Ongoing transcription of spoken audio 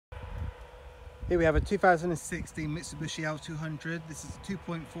Here we have a 2016 Mitsubishi L200. This is a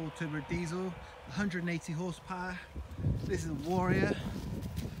 2.4 turbo diesel, 180 horsepower. This is a Warrior,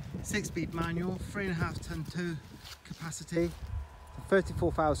 6-speed manual, 3.5 ton tow capacity,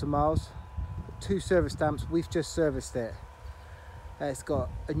 34,000 miles, 2 service stamps. We've just serviced it. It's got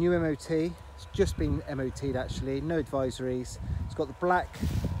a new MOT. It's just been MOT'd actually, no advisories. It's got the black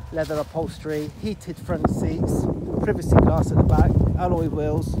leather upholstery, heated front seats, privacy glass at the back, alloy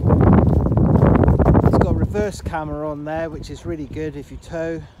wheels. It's got a reverse camera on there, which is really good if you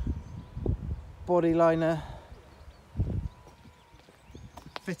tow. Body liner,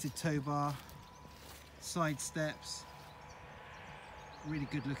 fitted tow bar, side steps. Really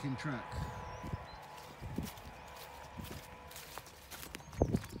good looking truck.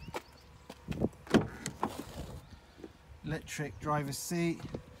 Electric driver's seat,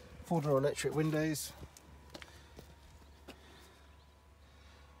 4-door electric windows.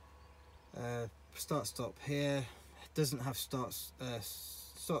 Start stop here. It doesn't have start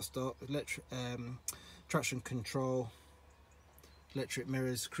stop. Electric traction control, electric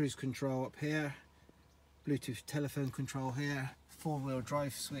mirrors, cruise control up here, Bluetooth telephone control here, 4-wheel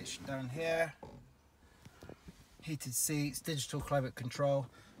drive switch down here, heated seats, digital climate control,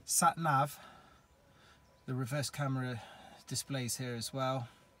 sat nav. The reverse camera displays here as well.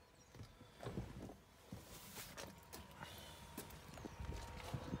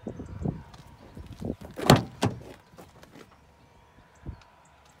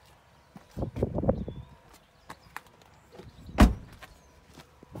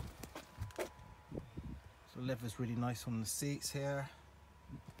 So leather's really nice on the seats here.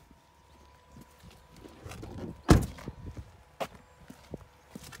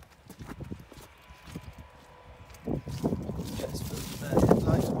 Jets for the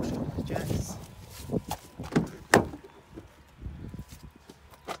headlights, washing the jets.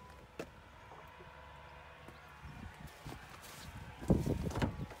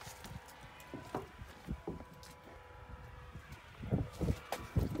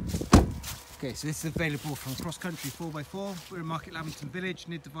 Okay, so this is available from Cross Country 4x4. We're in Market Lamington Village,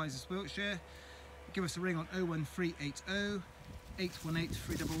 near Devizes, Wiltshire. Give us a ring on 01380 818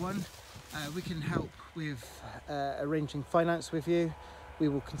 311. We can help with arranging finance with you. We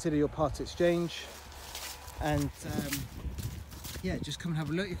will consider your part exchange. And yeah, just come and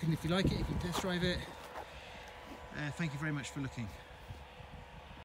have a look. If you like it, you can test drive it. Thank you very much for looking.